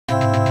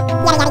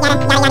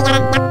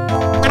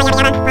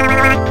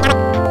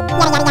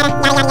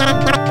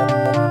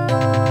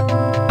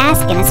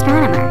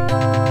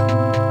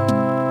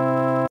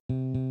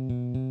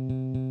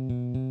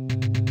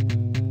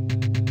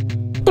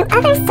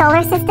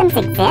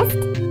systems exist?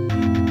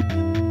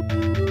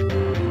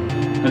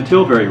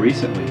 Until very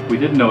recently, we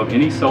didn't know of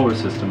any solar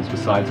systems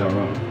besides our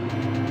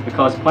own.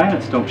 Because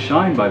planets don't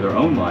shine by their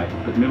own light,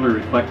 but merely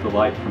reflect the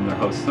light from their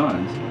host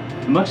suns,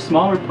 the much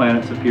smaller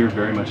planets appear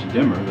very much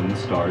dimmer than the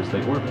stars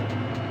they orbit.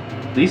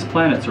 These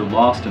planets are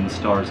lost in the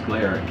star's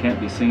glare and can't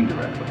be seen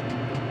directly.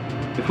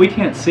 If we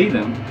can't see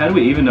them, how do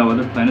we even know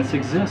other planets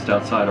exist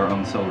outside our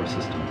own solar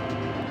system?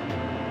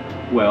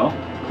 Well,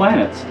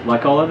 planets,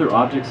 like all other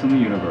objects in the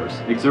universe,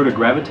 exert a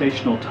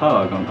gravitational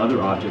tug on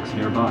other objects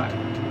nearby.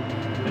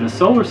 In a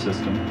solar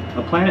system,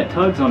 a planet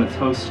tugs on its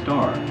host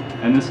star,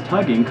 and this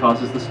tugging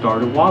causes the star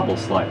to wobble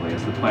slightly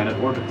as the planet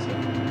orbits it.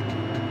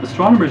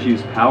 Astronomers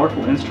use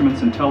powerful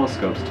instruments and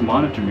telescopes to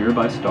monitor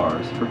nearby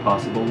stars for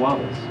possible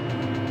wobbles.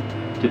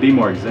 To be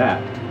more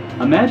exact,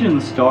 imagine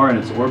the star and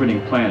its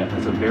orbiting planet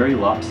as a very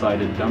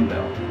lopsided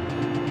dumbbell.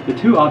 The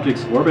two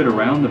objects orbit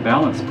around the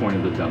balance point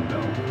of the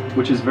dumbbell,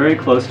 which is very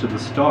close to the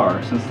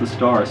star since the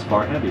star is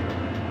far heavier.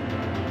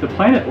 The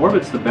planet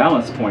orbits the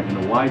balance point in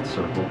a wide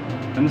circle,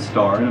 and the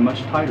star in a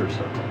much tighter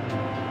circle.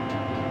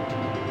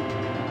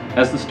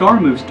 As the star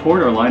moves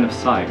toward our line of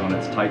sight on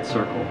its tight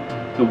circle,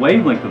 the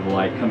wavelength of the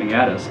light coming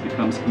at us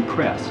becomes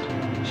compressed,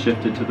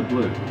 shifted to the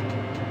blue.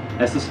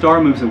 As the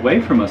star moves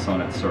away from us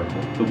on its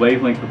circle, the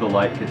wavelength of the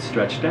light gets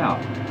stretched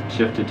out,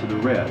 shifted to the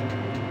red.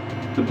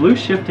 The blue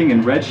shifting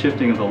and red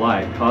shifting of the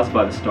light caused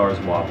by the star's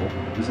wobble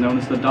is known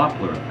as the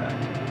Doppler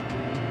effect.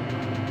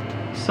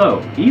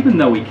 So, even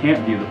though we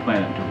can't view the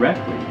planet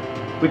directly,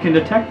 we can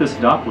detect this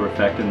Doppler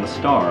effect in the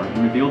star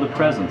and reveal the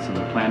presence of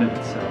the planet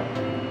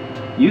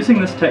itself.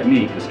 Using this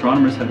technique,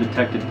 astronomers have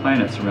detected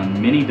planets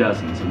around many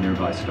dozens of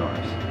nearby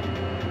stars.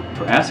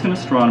 For Ask an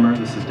Astronomer,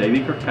 this is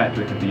Davey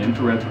Kirkpatrick of the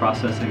Infrared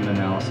Processing and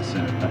Analysis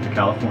Center at the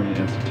California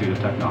Institute of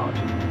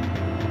Technology.